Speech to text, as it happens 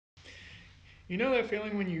You know that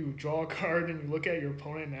feeling when you draw a card and you look at your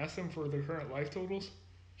opponent and ask them for their current life totals?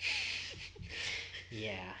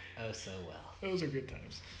 Yeah, oh so well. Those are good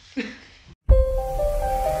times.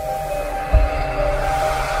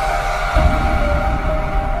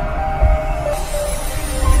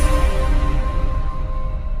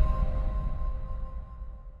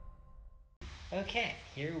 Okay,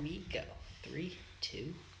 here we go. 3,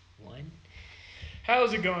 2, 1.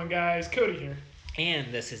 How's it going, guys? Cody here.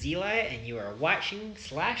 And this is Eli, and you are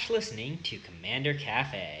watching/listening to Commander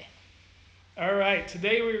Cafe. Alright,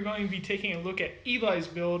 today we're going to be taking a look at Eli's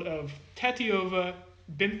build of Tatyova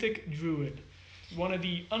Benthic Druid, one of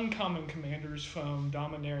the uncommon commanders from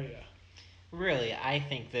Dominaria. Really, I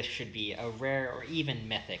think this should be a rare or even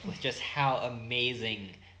mythic with just how amazing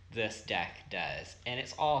this deck does. And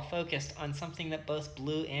it's all focused on something that both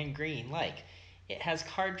blue and green like. It has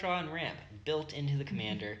card draw and ramp built into the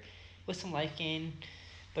commander with some life gain,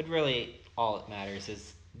 but really all it matters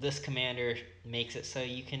is this commander makes it so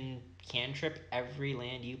you can cantrip every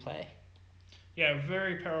land you play. Yeah,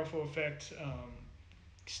 very powerful effect.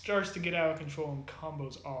 Starts to get out of control and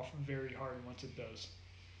combos off very hard once it does.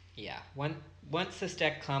 Yeah, once this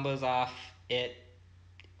deck combos off, it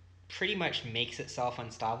pretty much makes itself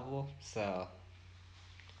unstoppable, so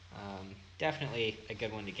definitely a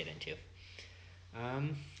good one to get into.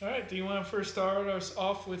 Alright, do you want to first start us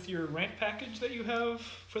off with your ramp package that you have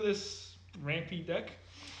for this rampy deck?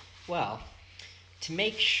 Well, to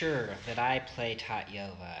make sure that I play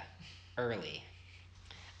Tatyova early,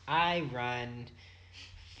 I run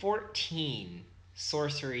 14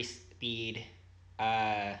 sorcery speed,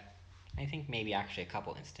 I think maybe actually a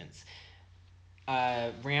couple instants,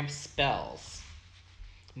 ramp spells,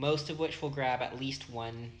 most of which will grab at least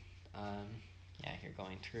one. Yeah, you're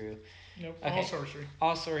going through. Nope, Okay. all sorcery.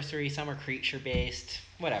 All sorcery, some are creature based,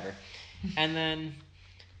 whatever. And then,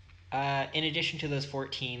 in addition to those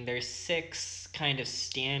 14, there's 6 kind of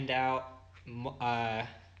standout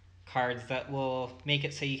cards that will make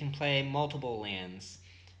it so you can play multiple lands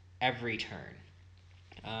every turn.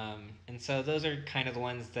 And so those are kind of the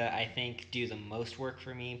ones that I think do the most work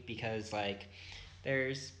for me because, like,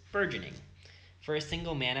 there's Burgeoning. For a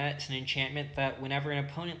single mana, it's an enchantment that whenever an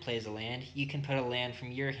opponent plays a land, you can put a land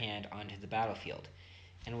from your hand onto the battlefield.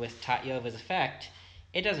 And with Tatyova's effect,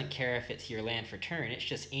 it doesn't care if it's your land for turn, it's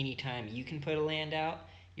just any time you can put a land out,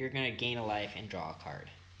 you're going to gain a life and draw a card.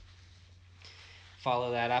 Follow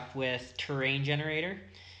that up with Terrain Generator.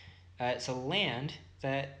 It's a land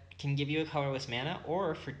that can give you a colorless mana,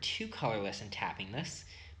 or for 2 colorless and tapping this,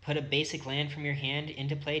 put a basic land from your hand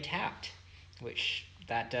into play tapped, which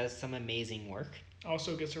that does some amazing work.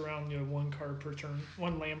 Also gets around 1 card per turn,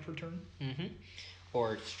 1 land per turn.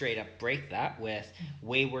 Or straight up break that with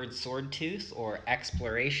Wayward Swordtooth or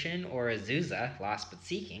Exploration or Azusa, Lost But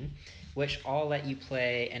Seeking, which all let you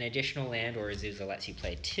play an additional land, or Azusa lets you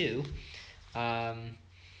play 2. I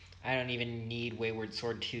don't even need Wayward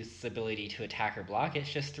Swordtooth's ability to attack or block.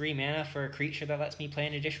 It's just 3 mana for a creature that lets me play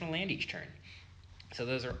an additional land each turn. So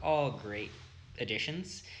those are all great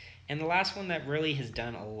additions. And the last one that really has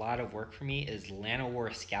done a lot of work for me is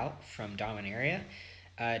Llanowar Scout from Dominaria.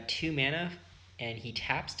 2 mana, and he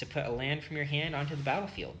taps to put a land from your hand onto the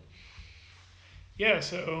battlefield. Yeah,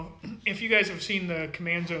 so if you guys have seen the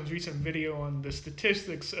Command Zone's recent video on the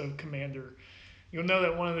statistics of Commander, you'll know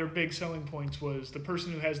that one of their big selling points was the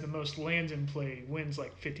person who has the most lands in play wins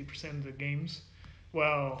like 50% of the games.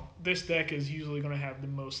 Well, this deck is usually going to have the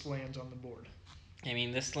most lands on the board. I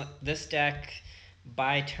mean, this deck,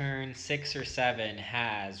 by turn 6 or 7,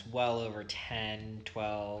 has well over 10,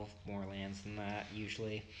 12 more lands than that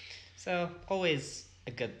usually. So, always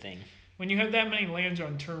a good thing. When you have that many lands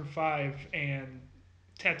on turn 5 and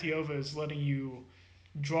Tatyova is letting you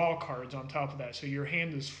draw cards on top of that, so your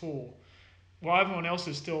hand is full, while everyone else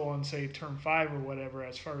is still on, say, turn 5 or whatever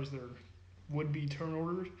as far as their would-be turn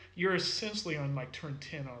order, you're essentially on like turn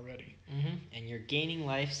 10 already. And you're gaining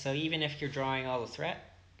life, so even if you're drawing all the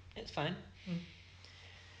threat, it's fine.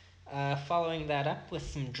 Following that up with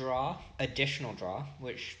some additional draw,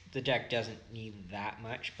 which the deck doesn't need that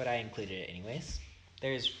much, but I included it anyways.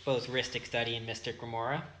 There's both Rhystic Study and Mystic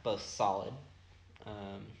Remora, both solid.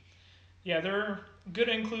 Yeah, there are good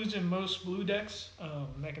includes in most blue decks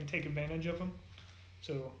that can take advantage of them.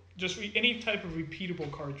 So just any type of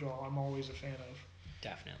repeatable card draw, I'm always a fan of.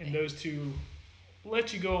 Definitely. And those two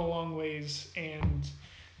let you go a long ways, and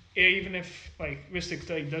even if like Rhystic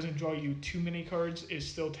Study doesn't draw you too many cards, it's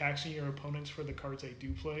still taxing your opponents for the cards they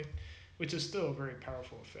do play, which is still a very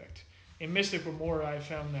powerful effect. In Mystic Remora, I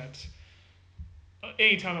found that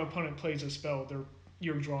anytime an opponent plays a spell,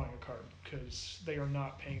 you're drawing a card because they are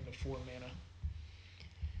not paying the 4 mana.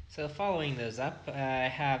 So following those up, I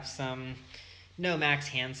have some no max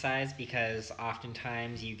hand size because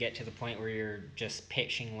oftentimes you get to the point where you're just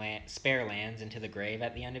pitching spare lands into the grave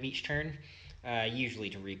at the end of each turn, usually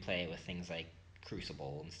to replay with things like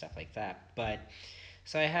Crucible and stuff like that. But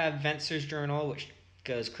so I have Venser's Journal, which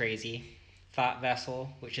goes crazy, Thought Vessel,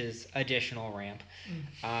 which is additional ramp,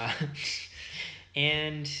 uh,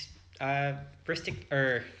 and Bristic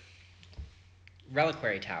or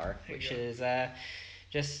Reliquary Tower, which is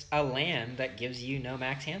just a land that gives you no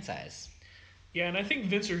max hand size. Yeah, and I think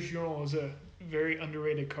Vincer's Journal is a very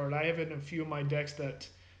underrated card. I have it in a few of my decks that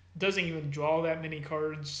doesn't even draw that many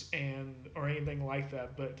cards and or anything like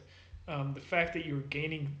that. But the fact that you're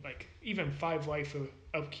gaining like even 5 life of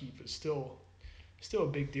upkeep is still a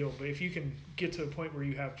big deal. But if you can get to a point where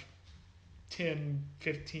you have 10,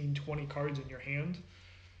 15, 20 cards in your hand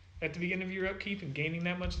at the beginning of your upkeep and gaining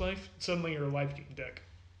that much life, suddenly you're a life gain deck.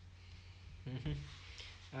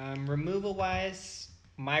 Removal wise,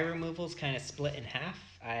 my removal's kind of split in half.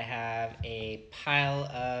 I have a pile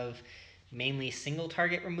of mainly single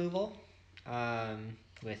target removal,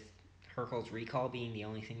 with Hercule's Recall being the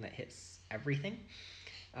only thing that hits everything,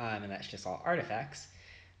 and that's just all artifacts.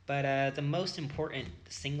 But the most important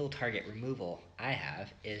single target removal I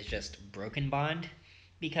have is just Broken Bond,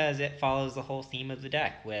 because it follows the whole theme of the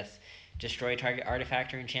deck with destroy target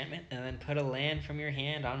artifact or enchantment, and then put a land from your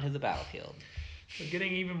hand onto the battlefield. So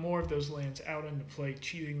getting even more of those lands out into play,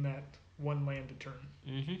 cheating that one land a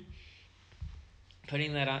turn.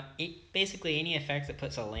 Putting that on, basically any effect that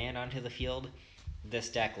puts a land onto the field, this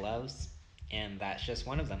deck loves, and that's just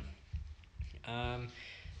one of them.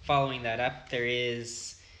 Following that up, there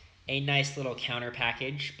is a nice little counter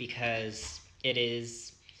package because it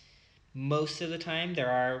is most of the time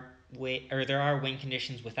there are win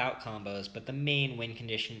conditions without combos, but the main win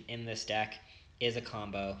condition in this deck is a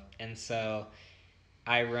combo, and so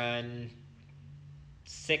I run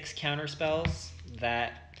 6 counter spells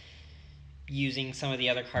that, using some of the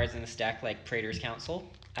other cards in this deck, like Praetor's Council,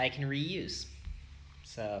 I can reuse.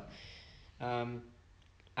 So,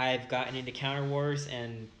 I've gotten into Counter Wars,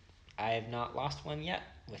 and I have not lost one yet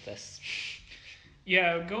with this.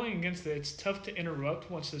 Yeah, going against it, it's tough to interrupt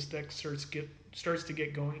once this deck starts to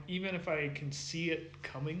get going. Even if I can see it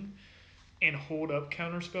coming and hold up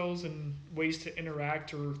counter spells and ways to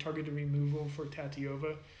interact or targeted removal for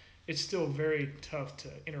Tatyova, it's still very tough to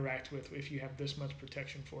interact with if you have this much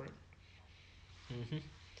protection for it.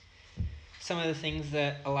 Some of the things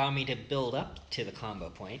that allow me to build up to the combo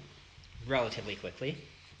point relatively quickly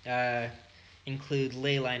include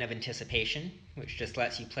Leyline of Anticipation, which just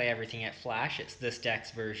lets you play everything at flash. It's this deck's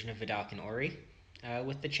version of Vidalcan Ori,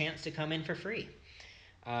 with the chance to come in for free.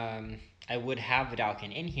 I would have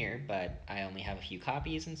Vidalcan in here, but I only have a few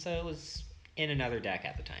copies, and so it was in another deck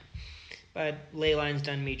at the time. But Leyline's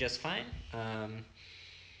done me just fine.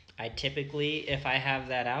 I typically, if I have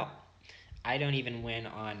that out, I don't even win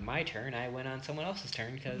on my turn. I win on someone else's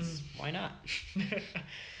turn, because why not?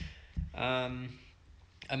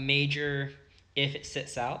 A major, if it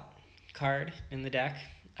sits out, card in the deck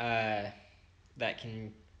that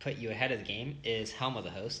can put you ahead of the game is Helm of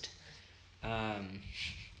the Host,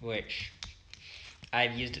 which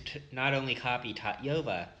I've used it to not only copy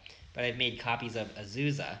Tatyova, but I've made copies of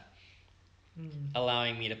Azusa,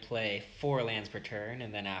 allowing me to play 4 lands per turn,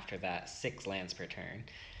 and then after that 6 lands per turn.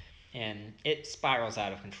 And it spirals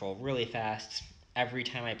out of control really fast. Every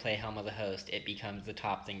time I play Helm of the Host, it becomes the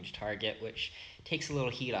top thing to target, which takes a little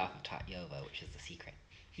heat off of Tatyova, which is the secret.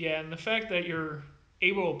 Yeah, and the fact that you're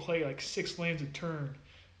able to play like 6 lands a turn,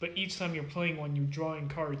 but each time you're playing one, you're drawing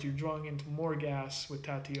cards, you're drawing into more gas with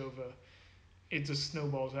Tatyova, it just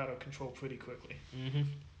snowballs out of control pretty quickly.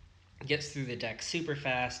 Gets through the deck super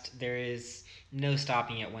fast. There is no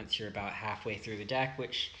stopping it once you're about halfway through the deck,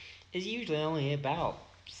 which is usually only about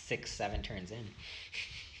 6-7 turns in.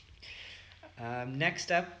 Next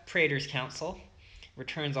up, Praetor's Council.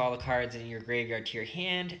 Returns all the cards in your graveyard to your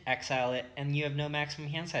hand, exile it, and you have no maximum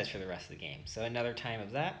hand size for the rest of the game. So another time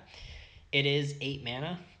of that. It is 8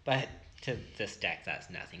 mana, but to this deck, that's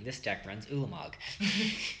nothing. This deck runs Ulamog.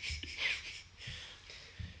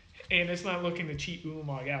 And it's not looking to cheat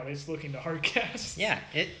Ulamog out, it's looking to hardcast. Yeah,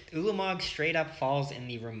 Ulamog straight up falls in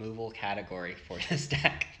the removal category for this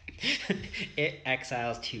deck. It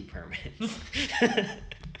exiles 2 permanents.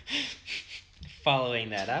 Following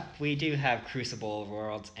that up, we do have Crucible of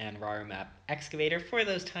Worlds and Raru Excavator for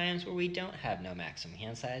those times where we don't have no maximum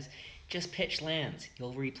hand size. Just pitch lands.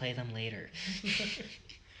 You'll replay them later.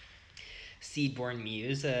 Seedborn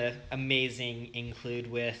Muse, amazing include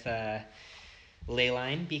with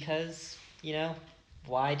Leyline, because,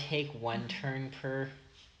 why take 1 turn per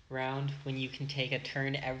round when you can take a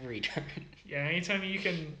turn every turn. Yeah, anytime you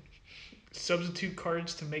can substitute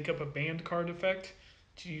cards to make up a banned card effect,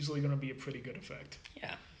 it's usually going to be a pretty good effect.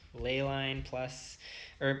 Yeah. Leyline plus,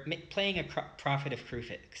 or playing a Prophet of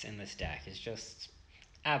Krufix in this deck is just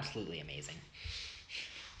absolutely amazing.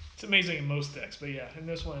 It's amazing in most decks, but yeah, in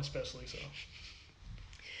this one especially so.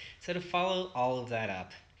 So to follow all of that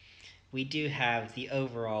up, we do have the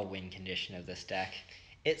overall win condition of this deck.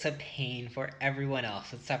 It's a pain for everyone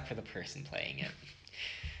else except for the person playing it.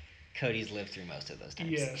 Cody's lived through most of those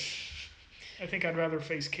times. Yes. I think I'd rather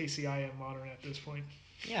face KCI in Modern at this point.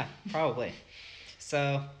 Yeah, probably.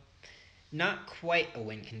 So, not quite a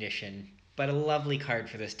win condition, but a lovely card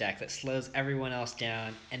for this deck that slows everyone else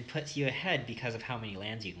down and puts you ahead because of how many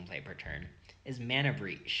lands you can play per turn, is Mana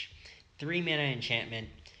Breach. 3 mana enchantment.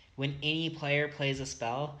 When any player plays a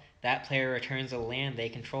spell, that player returns a land they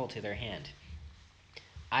control to their hand.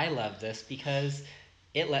 I love this because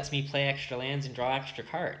it lets me play extra lands and draw extra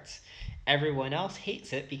cards. Everyone else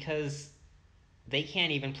hates it because they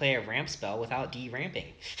can't even play a ramp spell without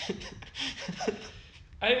de-ramping.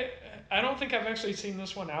 I don't think I've actually seen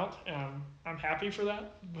this one out. I'm happy for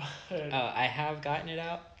that. But I have gotten it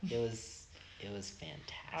out. It was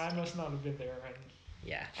fantastic. I must not have been there, and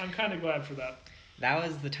yeah, I'm kind of glad for that. That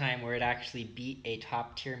was the time where it actually beat a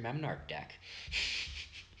top tier Memnarch deck.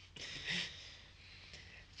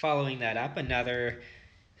 Following that up, another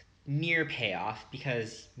near payoff,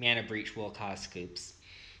 because Mana Breach will cause scoops,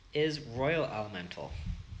 is Royal Elemental.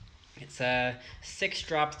 It's a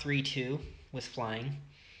 6-drop 3/2 with flying,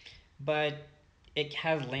 but it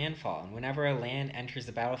has landfall, and whenever a land enters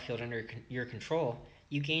the battlefield under your control,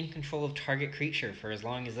 you gain control of target creature for as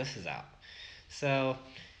long as this is out. So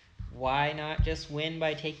why not just win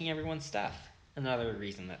by taking everyone's stuff? Another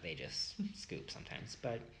reason that they just scoop sometimes,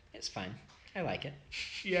 but it's fun. I like it.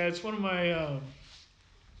 Yeah, it's one of my. I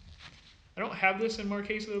don't have this in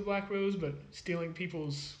Marquesa of the Black Rose, but stealing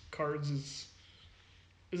people's cards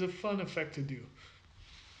is a fun effect to do.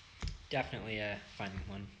 Definitely a fun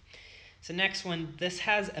one. So next one, this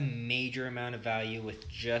has a major amount of value with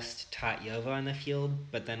just Tatyova on the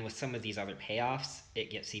field, but then with some of these other payoffs, it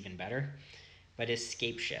gets even better. But is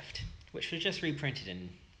Scape Shift, which was just reprinted in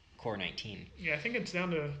Core 19. Yeah, I think it's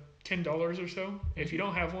down to $10 or so. If you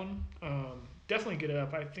don't have one, definitely get it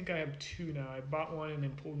up. I think I have 2 now. I bought one and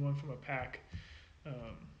then pulled one from a pack.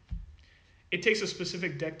 It takes a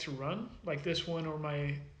specific deck to run, like this one or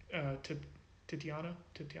my Titania.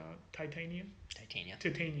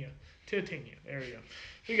 There we go.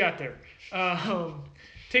 We got there.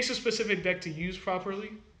 Takes a specific deck to use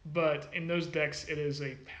properly, but in those decks, it is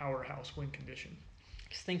a powerhouse win condition.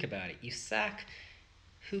 Just think about it. You sack,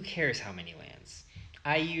 who cares how many lands?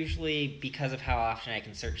 I usually, because of how often I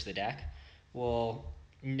can search the deck, will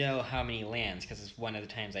know how many lands, because it's one of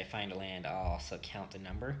the times I find a land, I'll also count the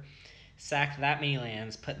number. Sack that many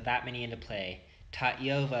lands, put that many into play.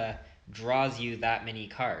 Tatyova draws you that many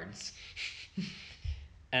cards.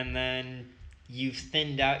 And then you've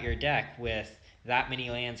thinned out your deck with that many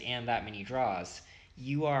lands and that many draws.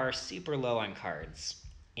 You are super low on cards,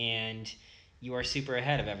 and you are super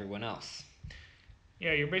ahead of everyone else.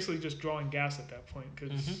 Yeah, you're basically just drawing gas at that point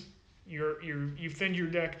because you've thinned your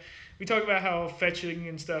deck. We talk about how fetching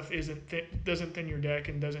and stuff doesn't thin your deck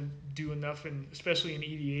and doesn't do enough, especially in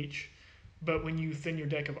EDH. But when you thin your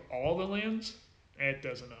deck of all the lands, it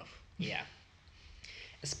does enough. Yeah.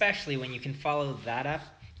 Especially when you can follow that up,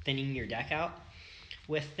 thinning your deck out,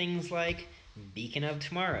 with things like Beacon of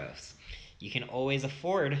Tomorrows. You can always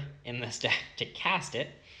afford in this deck to cast it,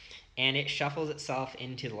 and it shuffles itself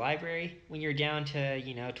into the library when you're down to,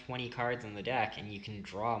 20 cards in the deck, and you can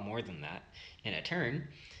draw more than that in a turn.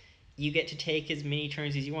 You get to take as many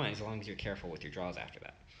turns as you want, as long as you're careful with your draws after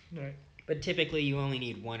that. Right. But typically, you only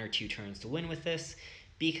need 1 or 2 turns to win with this,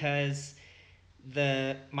 because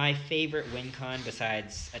my favorite win con,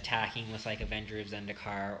 besides attacking with like Avenger of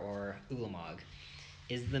Zendikar or Ulamog,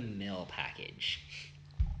 is the mill package.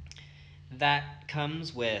 That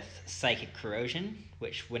comes with Psychic Corrosion,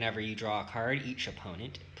 which whenever you draw a card, each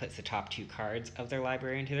opponent puts the top 2 cards of their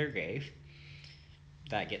library into their grave.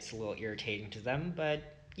 That gets a little irritating to them, but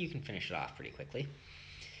you can finish it off pretty quickly.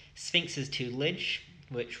 Sphinx's Tutelage,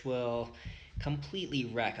 which will completely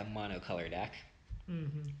wreck a monocolor deck,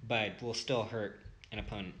 but will still hurt an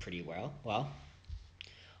opponent pretty well.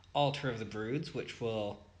 Altar of the Broods, which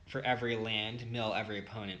will, for every land, mill every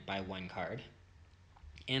opponent by 1 card.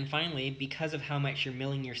 And finally, because of how much you're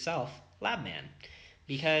milling yourself, Labman.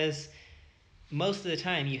 Because most of the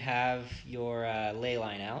time you have your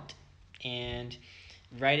Leyline out, and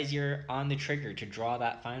right as you're on the trigger to draw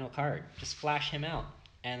that final card, just flash him out.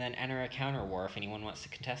 and then enter a counter war if anyone wants to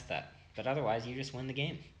contest that. But otherwise, you just win the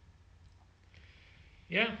game.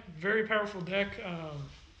 Yeah, very powerful deck. I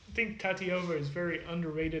think Tatyova is very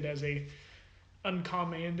underrated as a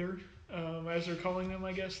uncommander, as they're calling them,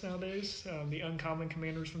 I guess, nowadays. The uncommon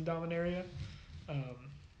commanders from Dominaria. Um,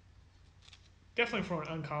 Definitely for an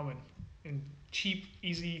uncommon and cheap,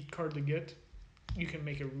 easy card to get, you can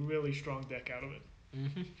make a really strong deck out of it.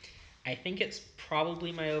 Mm-hmm. I think it's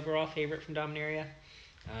probably my overall favorite from Dominaria.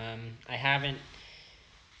 I haven't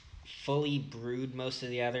fully brewed most of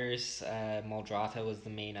the others. Moldrata was the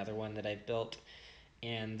main other one that I've built,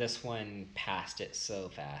 and this one passed it so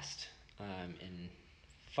fast, and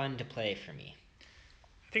fun to play for me.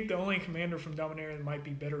 I think the only commander from Dominaria that might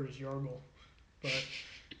be better is Yargle, but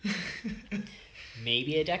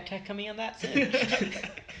Maybe a deck tech coming on that soon.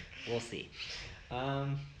 We'll see.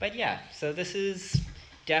 But yeah, so this is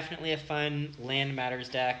definitely a fun land matters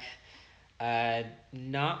deck.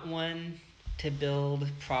 Not one to build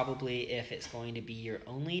probably if it's going to be your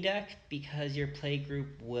only deck, because your play group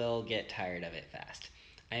will get tired of it fast.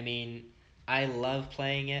 I mean, I love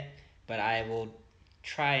playing it, but I will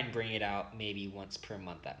try and bring it out maybe once per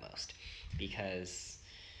month at most, because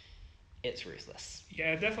it's ruthless.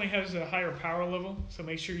 yeah, it definitely has a higher power level. So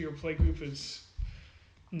make sure your play group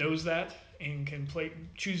knows that and can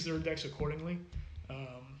choose their decks accordingly.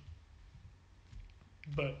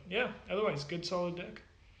 But yeah, otherwise, good solid deck.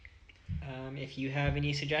 If you have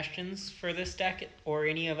any suggestions for this deck or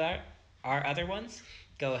any of our other ones,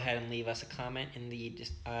 go ahead and leave us a comment in the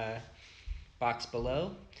box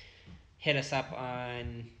below. Hit us up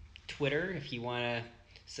on Twitter if you want to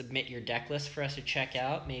submit your deck list for us to check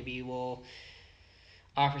out. Maybe we'll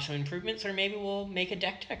offer some improvements, or maybe we'll make a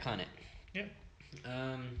deck tech on it.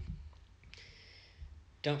 Yeah.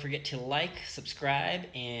 Don't forget to like, subscribe,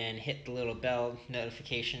 and hit the little bell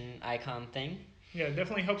notification icon thing. Yeah, it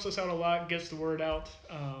definitely helps us out a lot, gets the word out.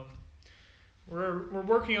 We're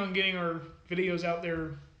working on getting our videos out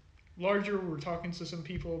there larger. We're talking to some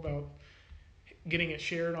people about getting it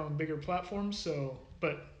shared on bigger platforms.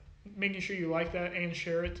 But making sure you like that and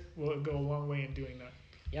share it will go a long way in doing that.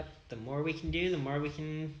 Yep, the more we can do, the more we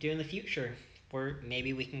can do in the future. Or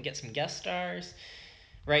maybe we can get some guest stars.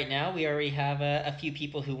 Right now, we already have a few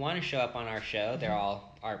people who want to show up on our show. They're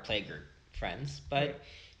all our playgroup friends. But Right.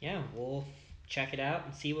 yeah, we'll check it out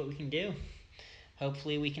and see what we can do.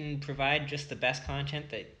 Hopefully, we can provide just the best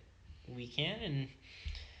content that we can. And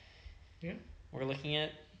Yeah. we're looking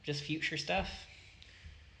at just future stuff.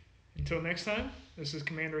 Until next time, this is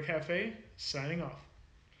Commander Cafe signing off.